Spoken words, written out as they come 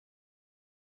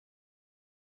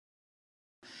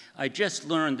I just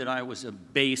learned that I was a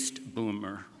based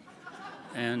boomer,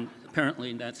 and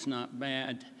apparently that's not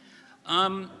bad.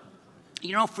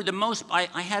 You know, for the most, I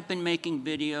have been making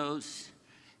videos,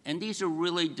 and these are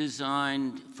really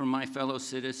designed for my fellow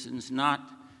citizens, not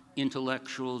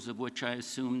intellectuals, of which I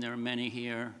assume there are many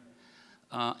here,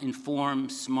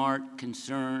 informed, smart,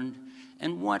 concerned.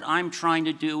 And what I'm trying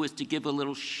to do is to give a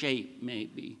little shape,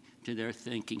 maybe, to their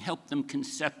thinking, help them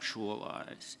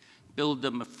conceptualize, build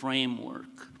them a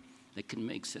framework that can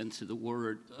make sense of the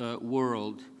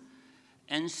world.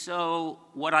 And so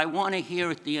what I want to hear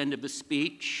at the end of a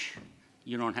speech,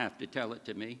 you don't have to tell it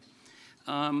to me,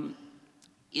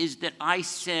 is that I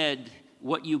said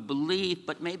what you believe,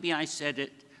 but maybe I said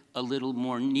it a little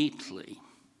more neatly.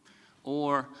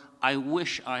 Or I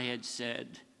wish I had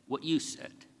said what you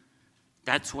said.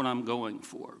 That's what I'm going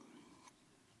for.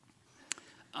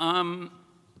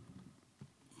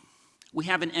 We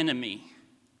have an enemy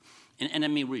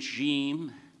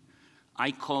regime.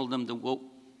 I call them the woke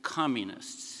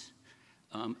communists.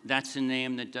 That's a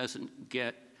name that doesn't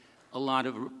get a lot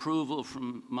of approval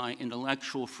from my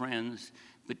intellectual friends,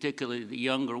 particularly the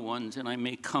younger ones, and I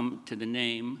may come to the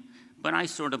name, but I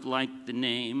sort of like the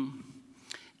name.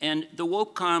 And the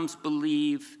woke comms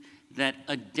believe that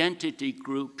identity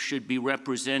groups should be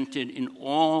represented in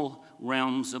all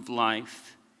realms of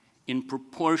life in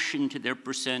proportion to their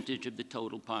percentage of the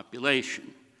total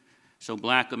population. So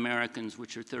Black Americans,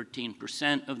 which are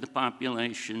 13% of the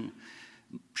population,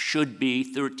 should be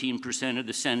 13% of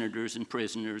the senators and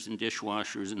prisoners and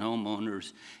dishwashers and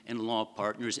homeowners and law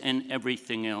partners and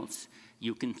everything else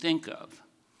you can think of.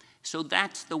 So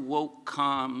that's the woke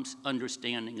comms'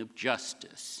 understanding of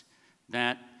justice.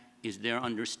 That is their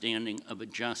understanding of a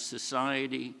just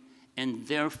society, and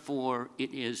therefore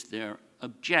it is their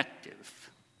objective.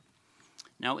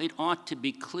 Now, it ought to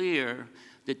be clear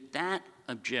that that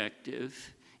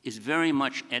objective is very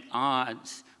much at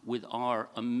odds with our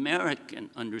American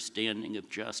understanding of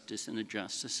justice and a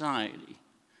just society.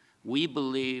 We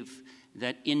believe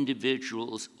that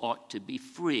individuals ought to be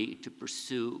free to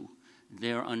pursue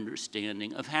their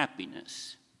understanding of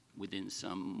happiness within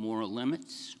some moral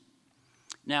limits.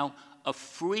 Now, a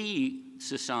free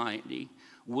society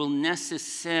will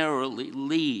necessarily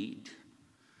lead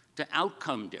to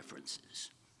outcome differences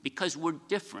because we're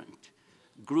different.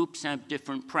 Groups have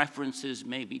different preferences,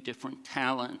 maybe different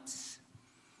talents.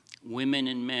 Women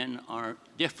and men are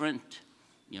different.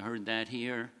 You heard that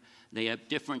here. They have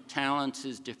different talents,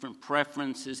 different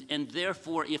preferences, and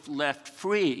therefore, if left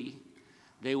free,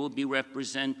 they will be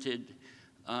represented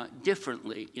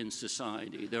differently in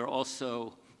society. There are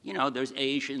also, you know, there's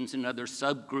Asians and other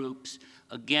subgroups,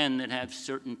 again, that have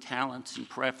certain talents and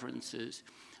preferences,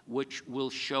 which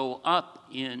will show up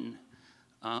in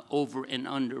over and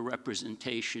under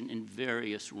representation in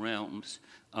various realms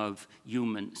of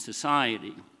human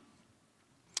society.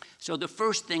 So the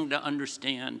first thing to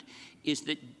understand is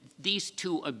that these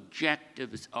two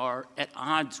objectives are at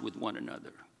odds with one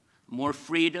another. More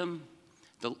freedom,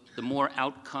 the more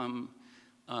outcome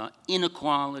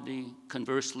inequality.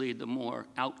 Conversely, the more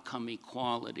outcome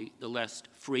equality, the less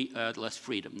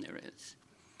freedom there is.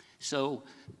 So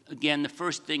again, the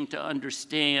first thing to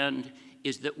understand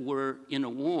is that we're in a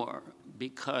war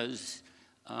because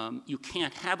you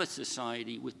can't have a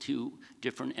society with two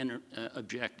different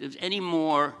objectives any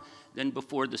more than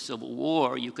before the Civil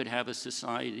War. You could have a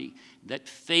society that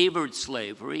favored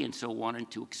slavery and so wanted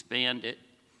to expand it,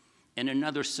 and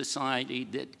another society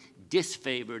that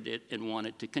disfavored it and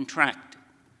wanted to contract it.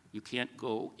 You can't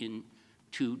go in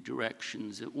two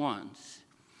directions at once.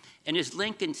 And as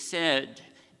Lincoln said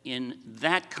in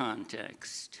that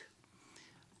context,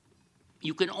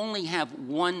 you can only have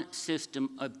one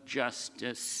system of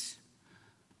justice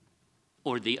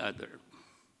or the other.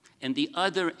 And the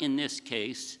other, in this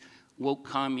case, woke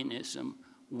communism,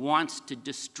 wants to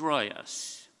destroy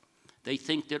us. They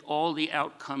think that all the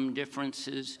outcome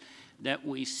differences that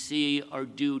we see are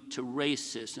due to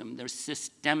racism. They're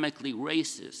systemically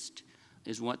racist,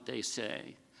 is what they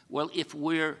say. Well, if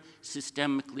we're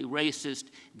systemically racist,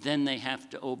 then they have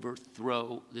to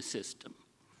overthrow the system.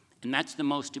 And that's the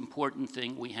most important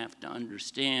thing we have to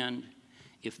understand.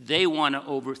 If they want to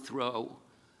overthrow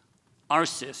our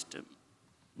system,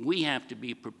 we have to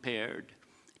be prepared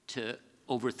to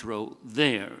overthrow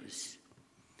theirs.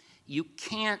 You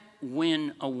can't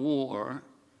win a war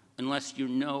unless you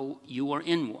know you are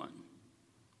in one.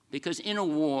 Because in a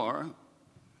war,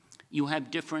 you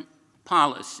have different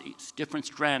policies, different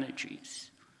strategies.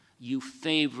 You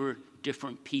favor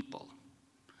different people.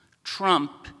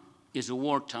 Trump is a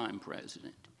wartime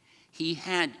president. He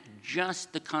had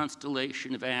just the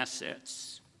constellation of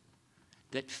assets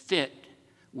that fit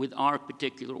with our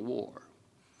particular war.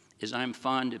 As I'm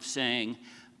fond of saying,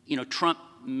 you know, Trump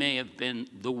may have been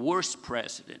the worst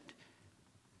president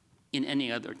in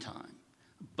any other time,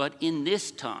 but in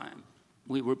this time,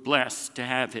 we were blessed to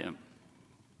have him.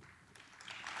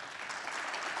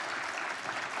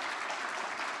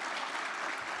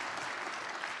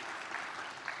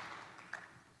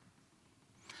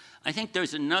 I think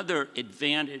there's another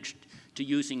advantage to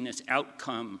using this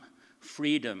outcome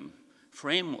freedom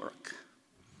framework,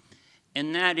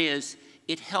 and that is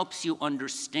it helps you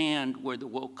understand where the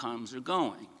woke comms are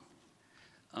going.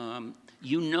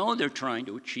 You know they're trying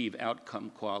to achieve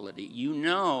outcome quality. You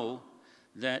know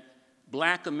that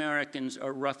Black Americans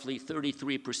are roughly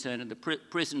 33% of the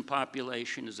prison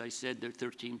population. As I said, they're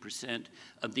 13%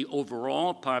 of the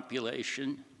overall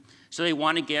population. So they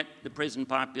want to get the prison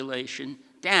population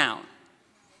down.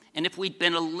 And if we'd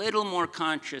been a little more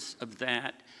conscious of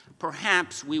that,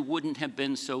 perhaps we wouldn't have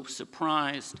been so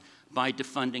surprised by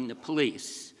defunding the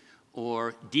police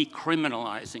or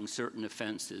decriminalizing certain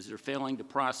offenses or failing to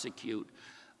prosecute,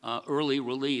 early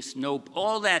release. No,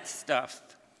 all that stuff,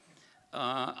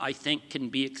 I think, can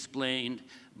be explained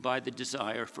by the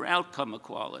desire for outcome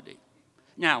equality.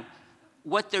 Now,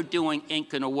 what they're doing ain't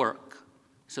going to work.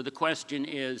 So the question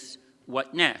is,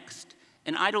 what next?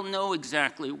 And I don't know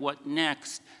exactly what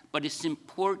next, but it's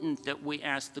important that we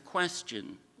ask the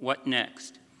question, what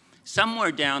next?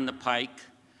 Somewhere down the pike,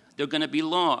 there are going to be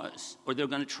laws, or they're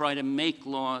going to try to make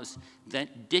laws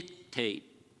that dictate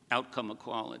outcome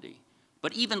equality.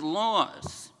 But even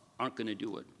laws aren't going to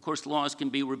do it. Of course, laws can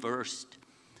be reversed.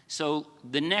 So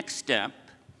the next step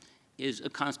is a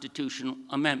constitutional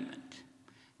amendment.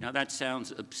 Now, that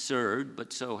sounds absurd,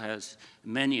 but so has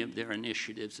many of their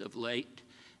initiatives of late.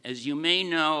 As you may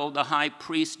know, the high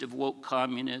priest of woke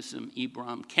communism,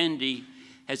 Ibram Kendi,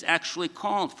 has actually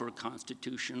called for a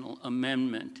constitutional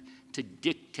amendment to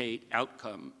dictate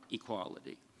outcome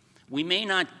equality. We may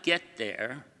not get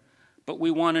there, but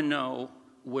we want to know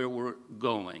where we're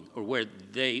going or where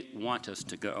they want us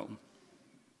to go.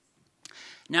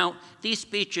 Now, these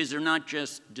speeches are not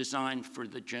just designed for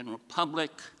the general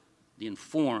public, the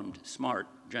informed, smart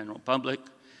general public.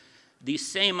 These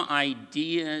same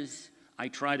ideas I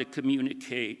try to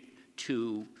communicate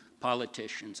to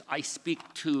politicians. I speak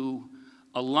to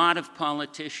a lot of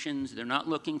politicians. They're not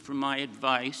looking for my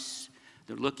advice.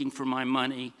 They're looking for my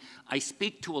money. I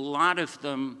speak to a lot of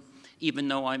them, even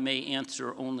though I may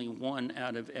answer only one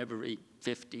out of every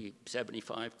 50,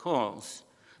 75 calls.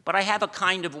 But I have a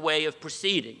kind of way of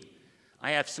proceeding.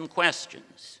 I have some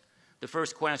questions. The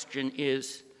first question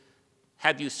is,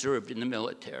 have you served in the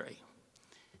military?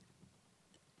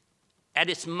 At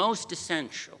its most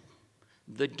essential,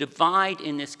 the divide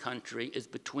in this country is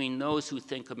between those who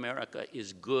think America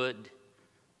is good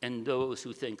and those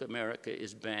who think America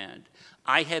is bad.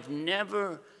 I have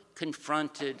never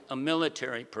confronted a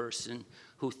military person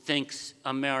who thinks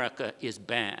America is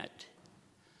bad.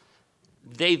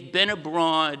 They've been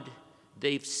abroad,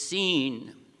 they've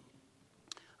seen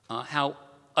how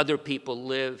other people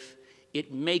live.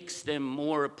 It makes them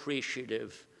more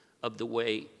appreciative of the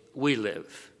way we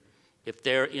live. If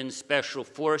they're in special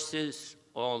forces,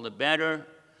 all the better.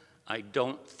 I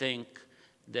don't think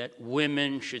that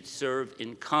women should serve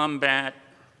in combat.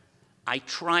 I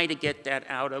try to get that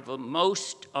out of them.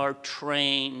 Most are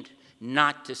trained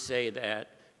not to say that.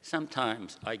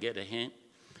 Sometimes I get a hint.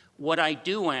 What I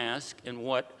do ask and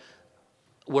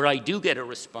where I do get a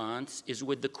response is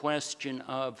with the question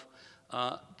of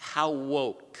how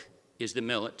woke is the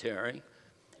military?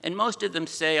 And most of them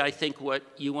say, I think what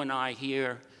you and I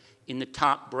hear in the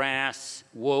top brass,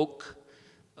 woke,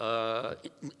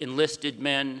 enlisted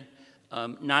men,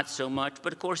 not so much,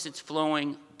 but of course it's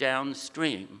flowing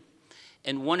downstream.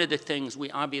 And one of the things we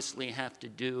obviously have to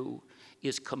do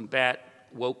is combat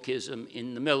wokeism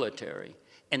in the military.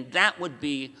 And that would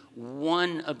be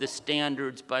one of the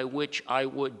standards by which I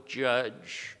would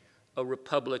judge a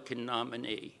Republican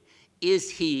nominee.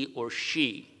 Is he or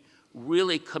she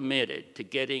really committed to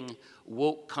getting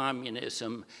woke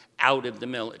communism out of the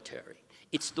military?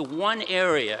 It's the one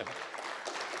area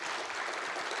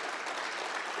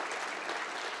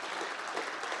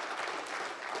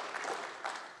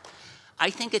I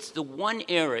think it's the one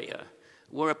area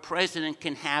where a president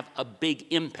can have a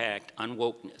big impact on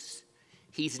wokeness.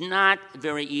 He's not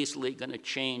very easily going to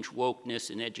change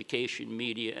wokeness in education,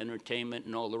 media, entertainment,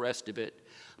 and all the rest of it,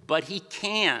 but he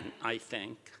can, I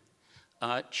think,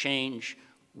 change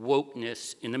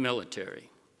wokeness in the military.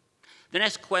 The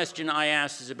next question I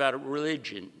ask is about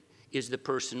religion. Is the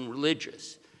person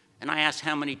religious? And I ask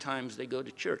how many times they go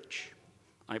to church.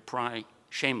 I pry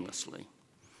shamelessly.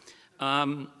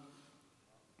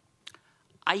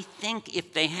 I think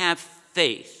if they have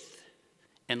faith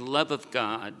and love of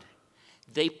God,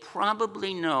 they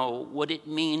probably know what it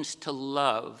means to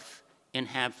love and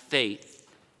have faith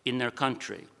in their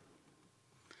country.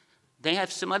 They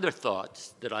have some other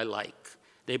thoughts that I like.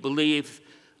 They believe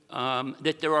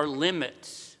that there are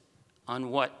limits on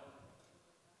what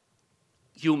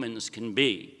humans can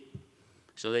be.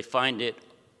 So they find it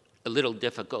a little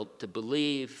difficult to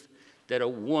believe that a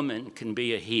woman can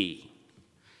be a he.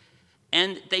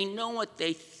 And they know what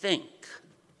they think.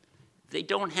 They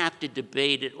don't have to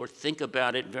debate it or think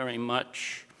about it very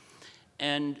much.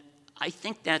 And I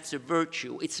think that's a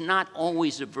virtue. It's not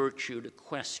always a virtue to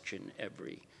question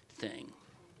everything.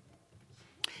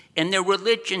 And their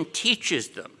religion teaches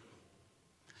them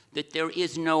that there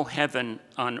is no heaven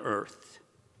on earth,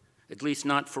 at least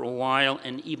not for a while,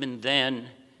 and even then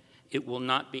it will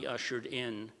not be ushered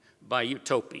in by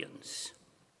utopians.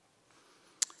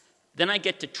 Then I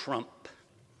get to Trump,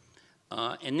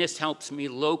 and this helps me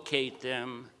locate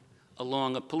them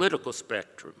along a political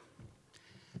spectrum.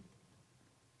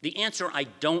 The answer I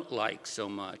don't like so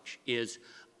much is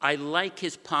I like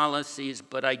his policies,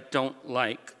 but I don't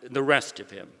like the rest of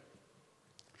him.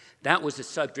 That was the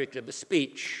subject of a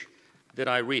speech that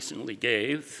I recently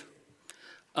gave.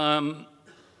 I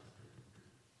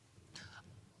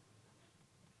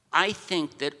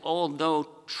think that although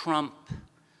Trump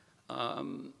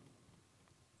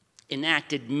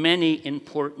enacted many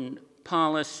important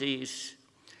policies,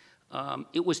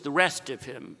 it was the rest of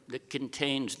him that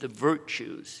contains the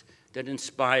virtues that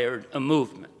inspired a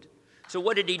movement. So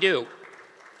what did he do?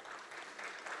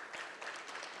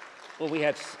 Well, we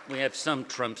have some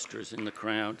Trumpsters in the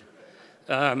crowd.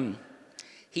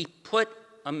 He put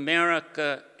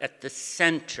America at the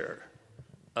center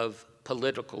of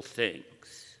political things.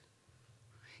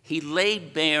 He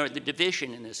laid bare the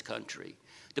division in this country.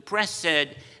 The press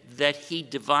said that he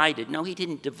divided. No, he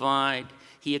didn't divide.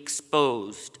 He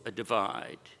exposed a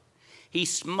divide. He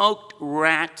smoked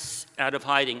rats out of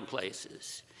hiding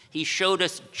places. He showed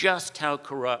us just how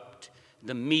corrupt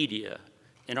the media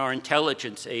and our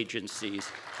intelligence agencies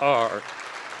are.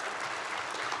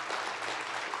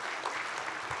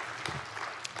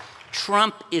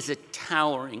 Trump is a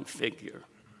towering figure.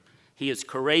 He is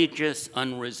courageous,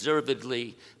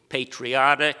 unreservedly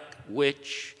patriotic,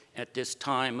 which at this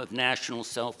time of national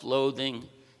self-loathing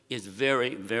is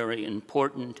very, very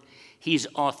important. He's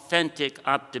authentic,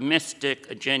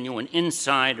 optimistic, a genuine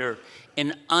insider,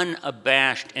 an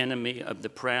unabashed enemy of the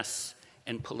press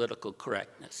and political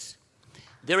correctness.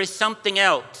 There is something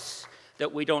else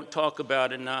that we don't talk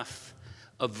about enough,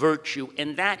 of virtue,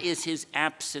 and that is his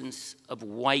absence of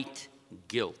white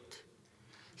guilt.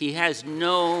 He has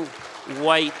no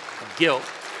white guilt.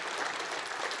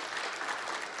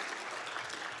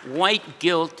 White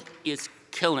guilt is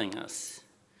killing us.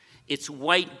 It's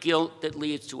white guilt that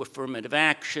leads to affirmative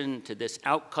action, to this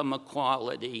outcome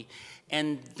equality,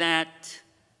 and that,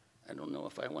 I don't know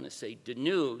if I want to say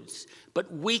denudes,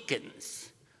 but weakens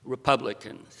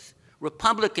Republicans.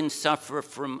 Republicans suffer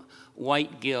from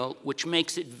white guilt, which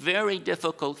makes it very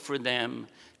difficult for them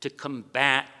to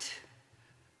combat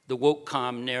the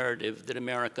woke-com narrative that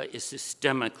America is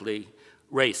systemically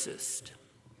racist.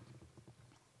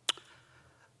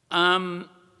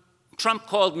 Trump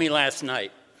called me last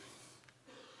night.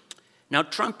 Now,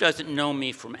 Trump doesn't know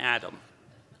me from Adam.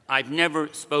 I've never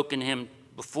spoken to him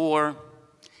before.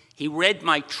 He read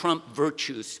my Trump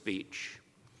virtues speech,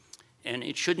 and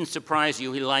it shouldn't surprise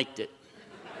you, he liked it.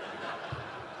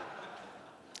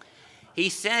 He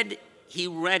said he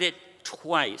read it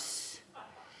twice,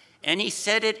 and he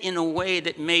said it in a way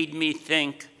that made me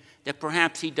think that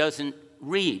perhaps he doesn't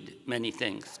read many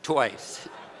things twice.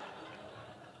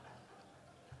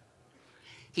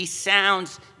 He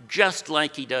sounds just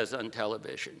like he does on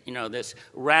television. You know, this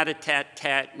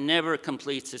rat-a-tat-tat, never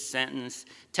completes a sentence,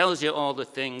 tells you all the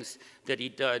things that he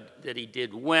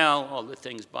did well, all the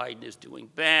things Biden is doing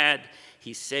bad.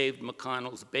 He saved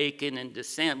McConnell's bacon in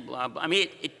dissent, blah, blah. I mean,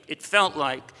 it felt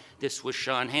like this was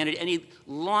Sean Hannity, and he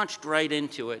launched right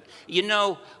into it. You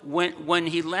know, when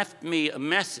he left me a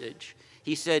message,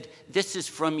 he said, "This is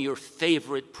from your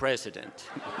favorite president."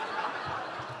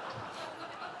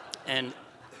 And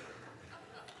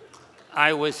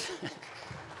I was,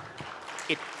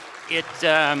 it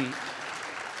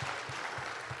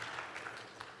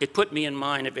put me in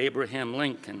mind of Abraham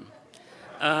Lincoln.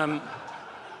 I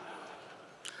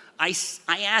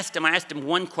asked him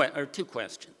two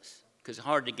questions, because it's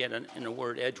hard to get in a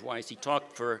word edgewise. He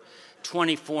talked for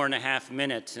 24 and a half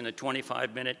minutes in a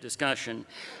 25-minute discussion.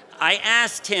 I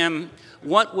asked him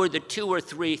what were the 2 or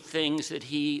 3 things that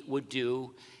he would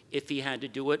do if he had to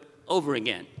do it over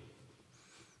again.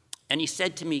 And he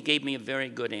said to me, gave me a very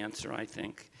good answer, I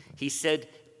think. He said,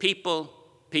 people,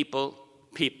 people,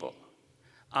 people.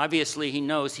 Obviously, he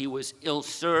knows he was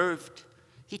ill-served.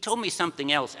 He told me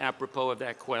something else apropos of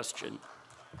that question.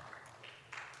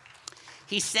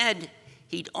 He said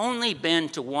he'd only been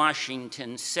to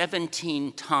Washington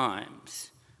 17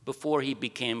 times before he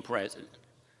became president.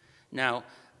 Now,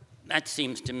 that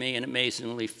seems to me an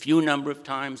amazingly few number of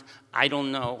times. I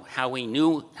don't know how he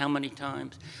knew how many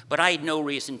times, but I had no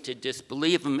reason to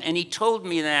disbelieve him. And he told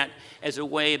me that as a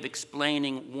way of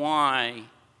explaining why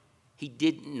he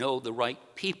didn't know the right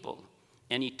people.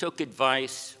 And he took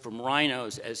advice from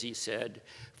rhinos, as he said,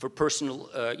 for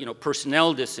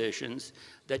personnel decisions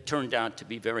that turned out to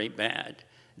be very bad.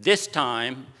 This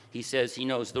time, he says he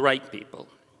knows the right people.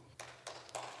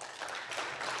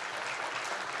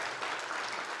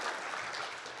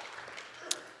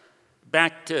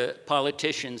 Back to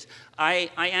politicians, I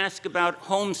ask about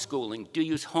homeschooling. Do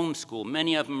you homeschool?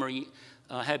 Many of them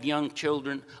have young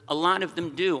children. A lot of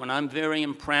them do, and I'm very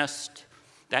impressed.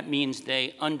 That means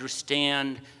they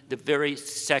understand the very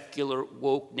secular,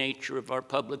 woke nature of our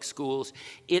public schools.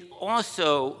 It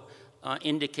also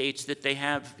indicates that they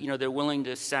have, they're willing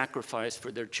to sacrifice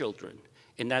for their children,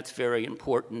 and that's very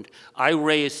important. I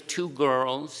raised 2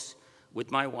 girls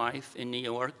with my wife in New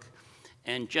York,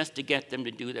 and just to get them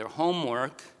to do their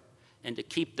homework and to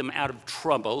keep them out of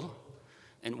trouble,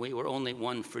 and we were only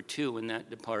 1 for 2 in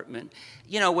that department,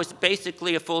 was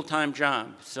basically a full-time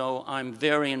job. So I'm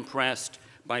very impressed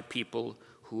by people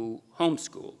who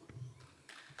homeschool.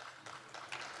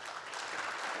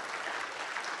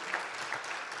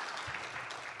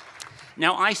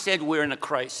 Now, I said we're in a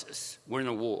crisis, we're in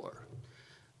a war.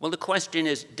 Well, the question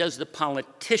is, does the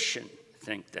politician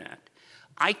think that?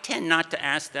 I tend not to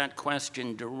ask that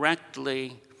question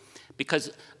directly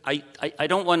because I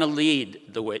don't want to lead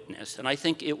the witness, and I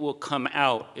think it will come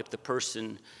out if the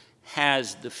person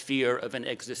has the fear of an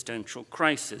existential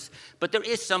crisis. But there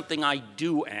is something I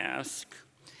do ask,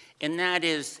 and that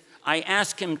is, I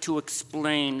ask him to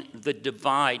explain the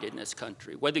divide in this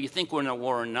country. Whether you think we're in a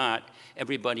war or not,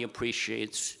 everybody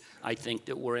appreciates, I think,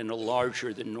 that we're in a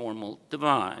larger than normal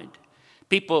divide.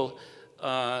 People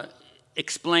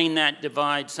explain that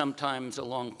divide sometimes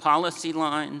along policy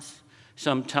lines,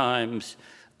 sometimes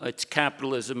it's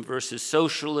capitalism versus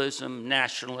socialism,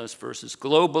 nationalists versus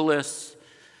globalists,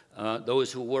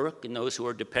 those who work and those who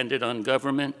are dependent on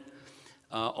government,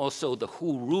 also the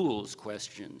who rules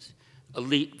questions,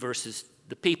 elite versus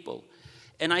the people.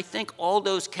 And I think all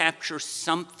those capture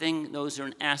something, those are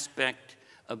an aspect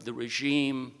of the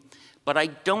regime, but I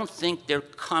don't think they're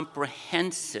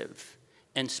comprehensive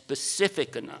and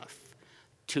specific enough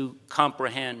to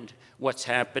comprehend what's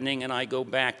happening, and I go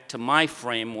back to my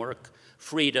framework,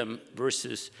 freedom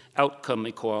versus outcome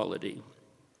equality.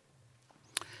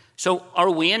 So are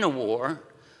we in a war?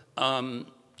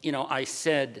 I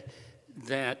said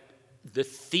that the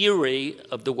theory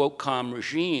of the woke-com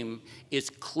regime is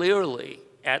clearly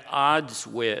at odds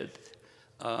with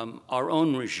our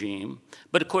own regime.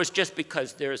 But of course, just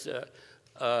because there's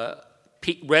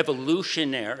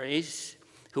revolutionaries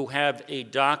who have a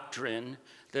doctrine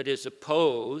that is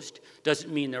opposed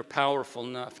doesn't mean they're powerful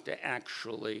enough to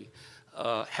actually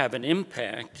have an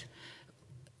impact.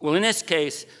 Well, in this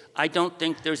case, I don't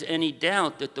think there's any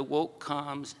doubt that the woke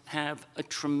comms have a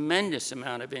tremendous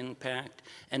amount of impact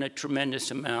and a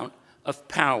tremendous amount of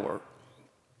power.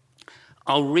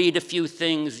 I'll read a few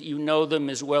things. You know them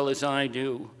as well as I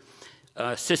do.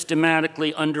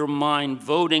 Systematically undermine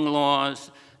voting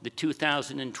laws, the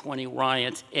 2020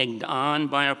 riots egged on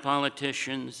by our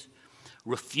politicians,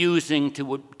 refusing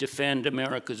to defend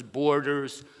America's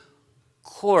borders,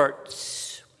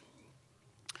 courts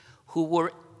who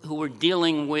were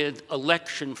dealing with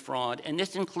election fraud, and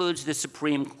this includes the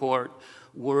Supreme Court,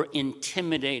 were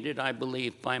intimidated, I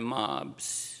believe, by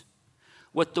mobs.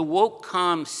 What the woke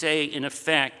comms say, in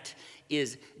effect,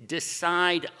 is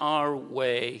decide our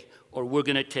way or we're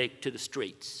going to take to the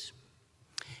streets.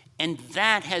 And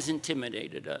that has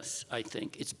intimidated us, I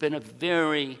think. It's been a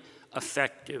very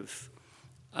effective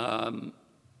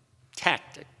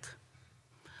tactic,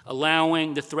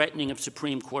 allowing the threatening of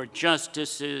Supreme Court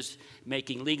justices,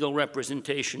 making legal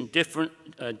representation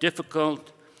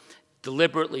difficult,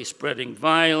 deliberately spreading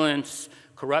violence,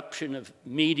 corruption of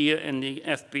media and the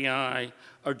FBI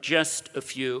are just a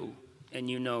few, and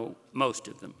you know most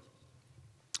of them.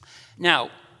 Now,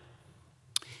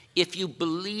 if you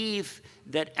believe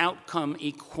that outcome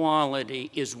equality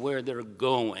is where they're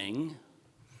going,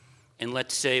 and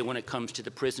let's say when it comes to the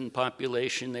prison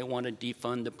population, they want to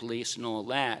defund the police and all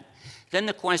that, then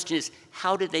the question is,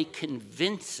 how do they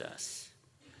convince us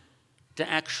to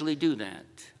actually do that?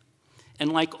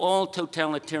 And like all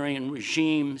totalitarian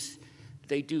regimes,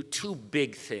 they do two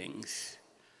big things.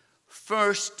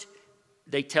 First,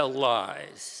 they tell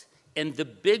lies. And the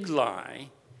big lie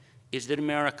is that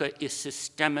America is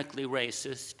systemically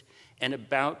racist and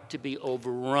about to be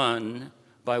overrun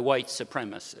by white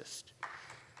supremacists.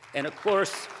 And of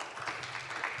course,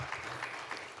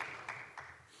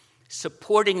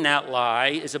 supporting that lie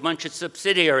is a bunch of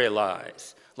subsidiary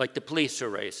lies, like the police are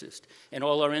racist, and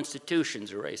all our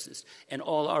institutions are racist, and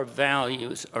all our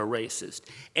values are racist.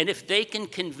 And if they can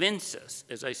convince us,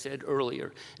 as I said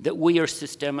earlier, that we are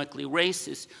systemically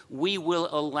racist, we will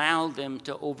allow them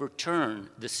to overturn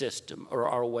the system or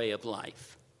our way of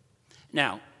life.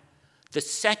 Now, the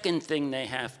second thing they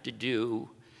have to do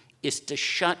is to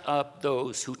shut up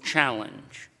those who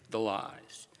challenge the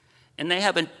lies. And they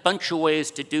have a bunch of ways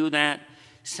to do that.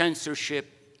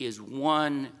 Censorship is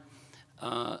one.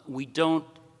 We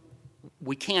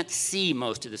can't see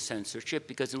most of the censorship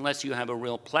because unless you have a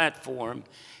real platform,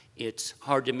 it's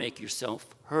hard to make yourself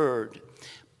heard.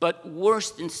 But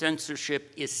worse than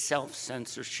censorship is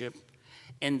self-censorship,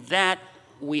 and that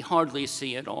we hardly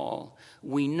see at all.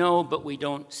 We know, but we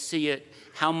don't see it,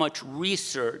 how much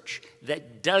research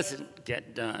that doesn't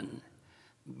get done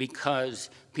because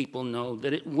people know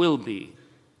that it will be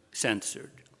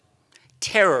censored.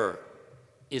 Terror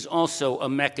is also a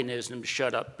mechanism to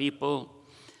shut up people.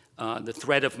 The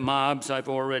threat of mobs I've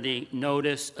already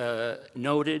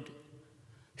noted.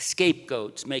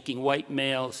 Scapegoats, making white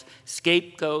males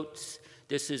scapegoats.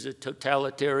 This is a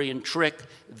totalitarian trick.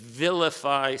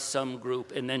 Vilify some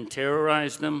group and then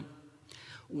terrorize them.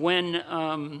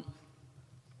 When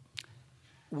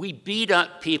we beat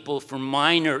up people for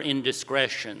minor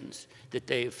indiscretions that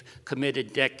they've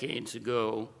committed decades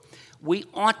ago, we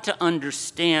ought to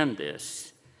understand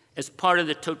this as part of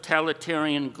the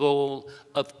totalitarian goal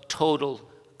of total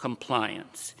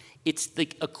compliance. It's the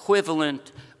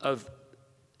equivalent of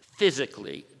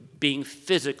being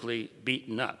physically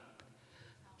beaten up.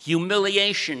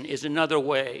 Humiliation is another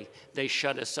way they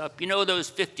shut us up. You know those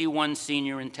 51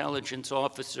 senior intelligence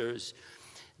officers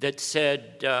that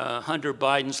said Hunter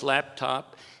Biden's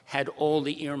laptop had all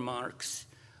the earmarks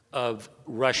of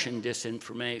Russian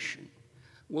disinformation?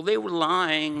 Well, they were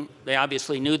lying. They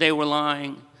obviously knew they were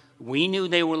lying. We knew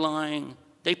they were lying.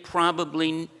 They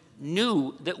probably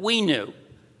knew that we knew.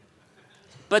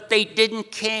 But they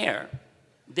didn't care.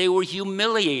 They were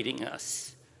humiliating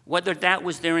us, whether that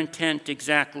was their intent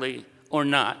exactly or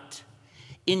not.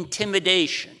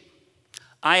 Intimidation.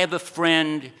 I have a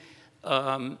friend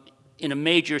in a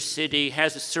major city,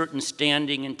 has a certain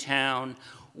standing in town,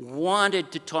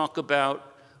 wanted to talk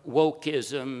about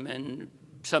wokeism and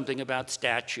something about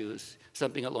statues,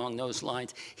 something along those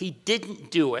lines. He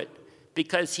didn't do it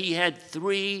because he had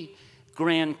 3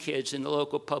 grandkids in the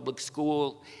local public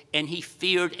school, and he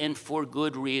feared, and for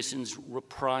good reasons,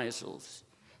 reprisals.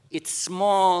 It's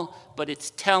small, but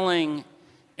it's telling,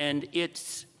 and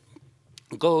it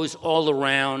goes all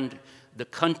around the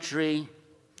country.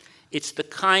 It's the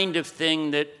kind of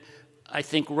thing that I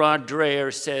think Rod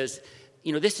Dreher says,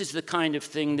 you know, this is the kind of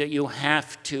thing that you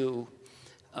have to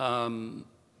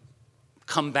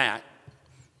combat.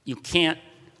 You can't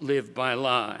live by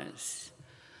lies.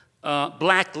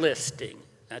 Blacklisting,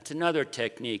 that's another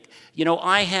technique. You know,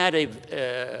 I had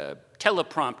a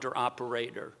teleprompter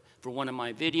operator for one of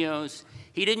my videos.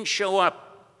 He didn't show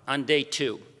up on day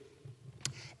 2.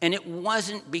 And it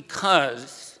wasn't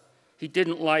because he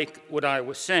didn't like what I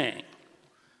was saying,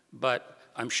 but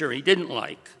I'm sure he didn't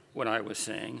like what I was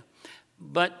saying.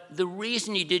 But the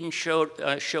reason he didn't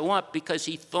show up because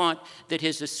he thought that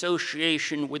his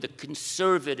association with a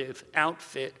conservative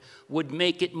outfit would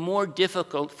make it more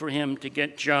difficult for him to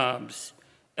get jobs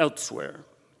elsewhere.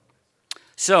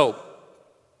 So,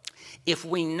 if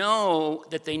we know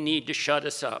that they need to shut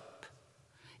us up,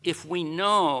 if we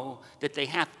know that they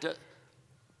have to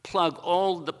plug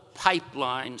all the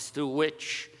pipelines through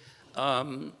which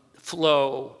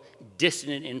flow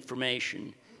dissonant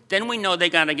information, then we know they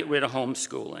got to get rid of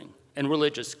homeschooling and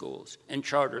religious schools and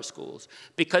charter schools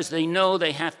because they know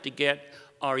they have to get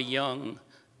our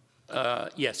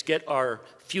get our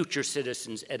future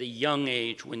citizens at a young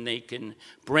age when they can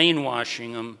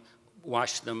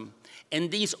wash them.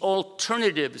 And these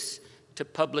alternatives to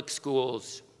public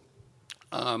schools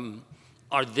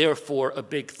are therefore a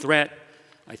big threat.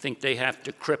 I think they have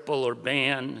to cripple or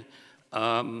ban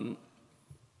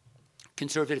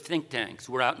conservative think tanks.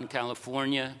 We're out in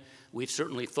California. We've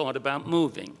certainly thought about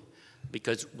moving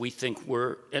because we think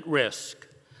we're at risk.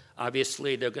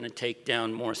 Obviously, they're going to take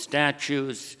down more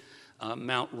statues,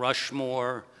 Mount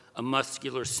Rushmore, a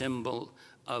muscular symbol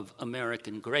of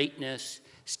American greatness,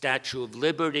 Statue of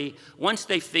Liberty. Once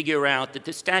they figure out that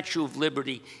the Statue of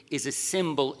Liberty is a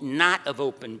symbol not of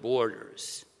open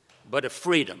borders, but of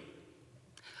freedom.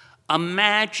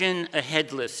 Imagine a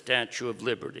headless Statue of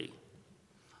Liberty.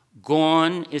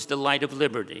 Gone is the light of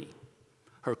liberty.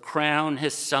 Her crown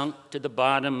has sunk to the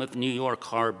bottom of New York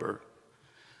Harbor.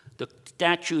 The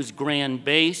statue's grand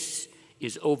base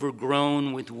is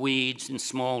overgrown with weeds and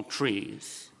small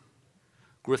trees.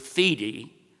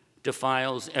 Graffiti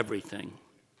defiles everything.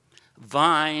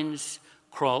 Vines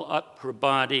crawl up her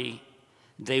body.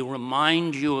 They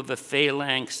remind you of a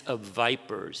phalanx of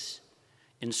vipers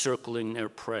encircling their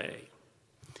prey.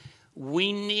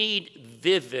 We need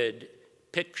vivid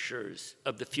pictures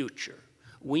of the future.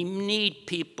 We need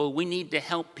to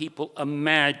help people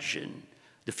imagine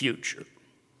the future.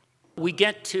 We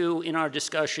get to, in our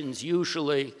discussions,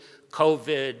 usually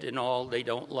COVID and all they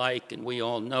don't like, and we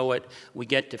all know it. We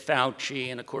get to Fauci,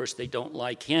 and of course they don't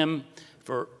like him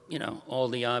for, all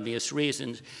the obvious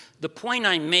reasons. The point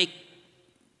I make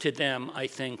to them, I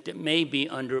think, that may be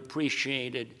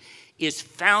underappreciated is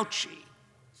Fauci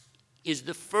is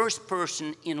the first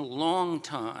person in a long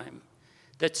time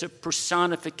that's a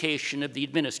personification of the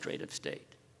administrative state.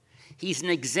 He's an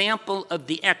example of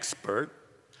the expert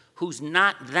who's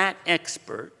not that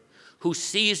expert, who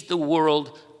sees the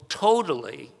world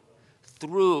totally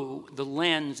through the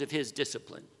lens of his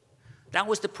discipline. That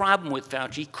was the problem with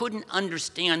Fauci. He couldn't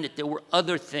understand that there were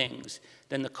other things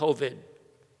than the COVID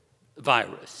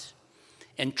virus.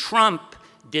 And Trump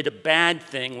did a bad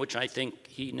thing, which I think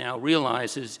he now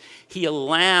realizes. He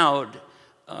allowed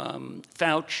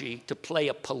Fauci to play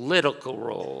a political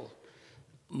role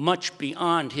much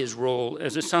beyond his role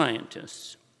as a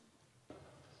scientist.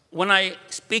 When I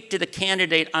speak to the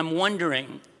candidate, I'm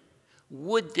wondering,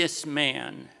 would this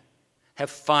man have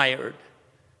fired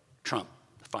Fauci?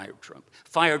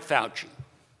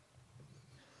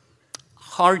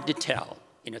 Hard to tell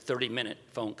in a 30-minute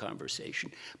phone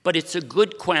conversation, but it's a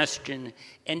good question,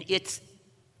 and it's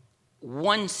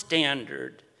one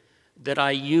standard that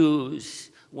I use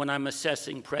when I'm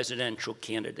assessing presidential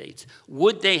candidates.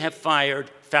 Would they have fired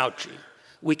Fauci?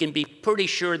 We can be pretty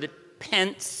sure that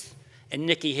Pence and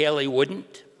Nikki Haley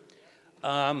wouldn't.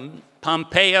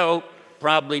 Pompeo,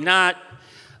 probably not,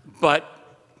 but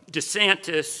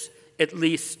DeSantis, at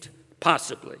least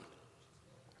possibly.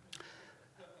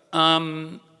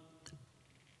 I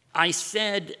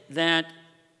said that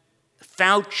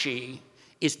Fauci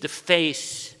is the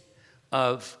face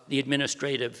of the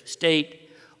administrative state.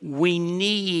 We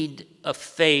need a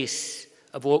face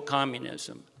of woke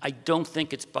communism. I don't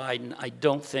think it's Biden. I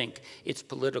don't think it's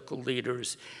political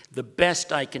leaders. The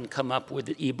best I can come up with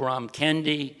is Ibram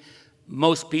Kendi.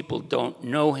 Most people don't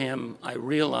know him. I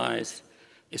realize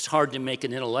it's hard to make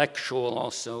an intellectual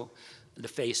also the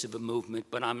face of a movement,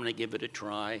 but I'm going to give it a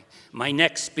try. My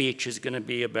next speech is going to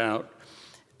be about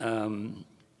Kendi.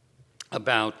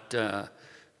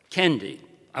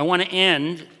 I want to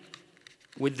end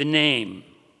with the name,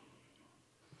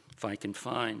 if I can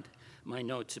find my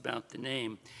notes about the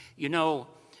name.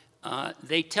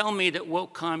 They tell me that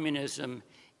woke communism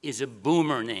is a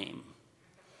boomer name,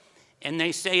 and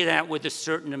they say that with a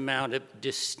certain amount of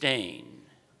disdain.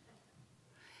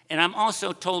 And I'm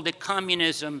also told that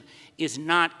communism is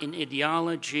not an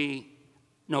ideology.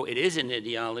 No, it is an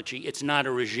ideology. It's not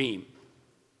a regime.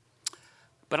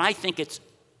 But I think it's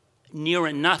near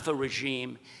enough a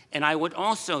regime. And I would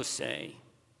also say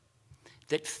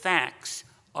that facts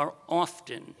are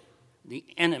often the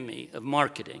enemy of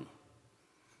marketing.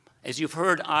 As you've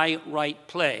heard, I write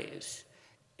plays.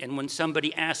 And when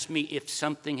somebody asks me if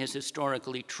something is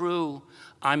historically true,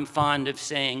 I'm fond of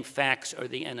saying facts are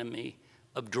the enemy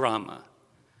of drama.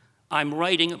 I'm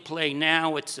writing a play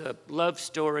now. It's a love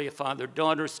story, a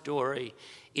father-daughter story.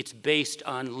 It's based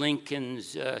on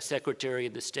Lincoln's Secretary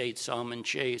of the State, Salmon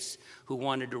Chase, who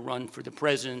wanted to run for the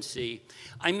presidency.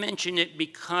 I mention it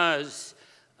because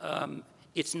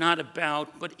it's not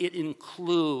about, but it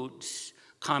includes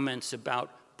comments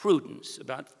about prudence,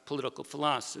 about political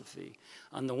philosophy.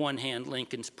 On the one hand,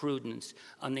 Lincoln's prudence.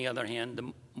 On the other hand,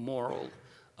 the moral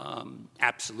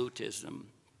absolutism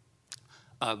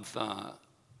of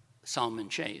Salmon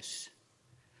Chase.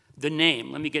 The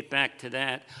name, let me get back to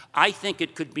that. I think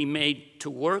it could be made to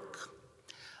work.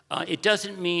 It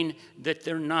doesn't mean that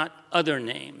there are not other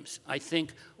names. I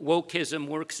think wokeism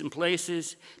works in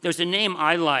places. There's a name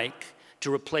I like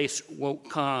to replace woke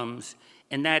comms,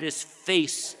 and that is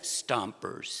face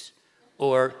stompers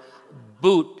or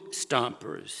boot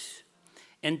stompers.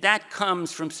 And that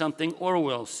comes from something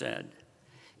Orwell said.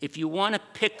 If you want a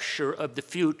picture of the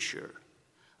future,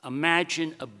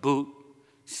 imagine a boot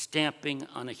stamping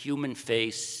on a human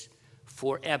face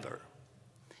forever.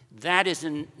 That is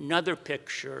another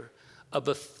picture of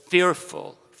a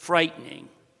fearful, frightening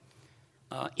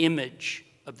image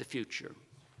of the future.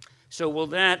 So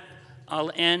with that,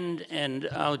 I'll end, and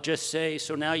I'll just say,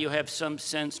 so now you have some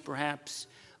sense, perhaps,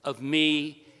 of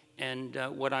me and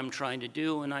what I'm trying to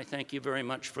do, and I thank you very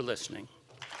much for listening.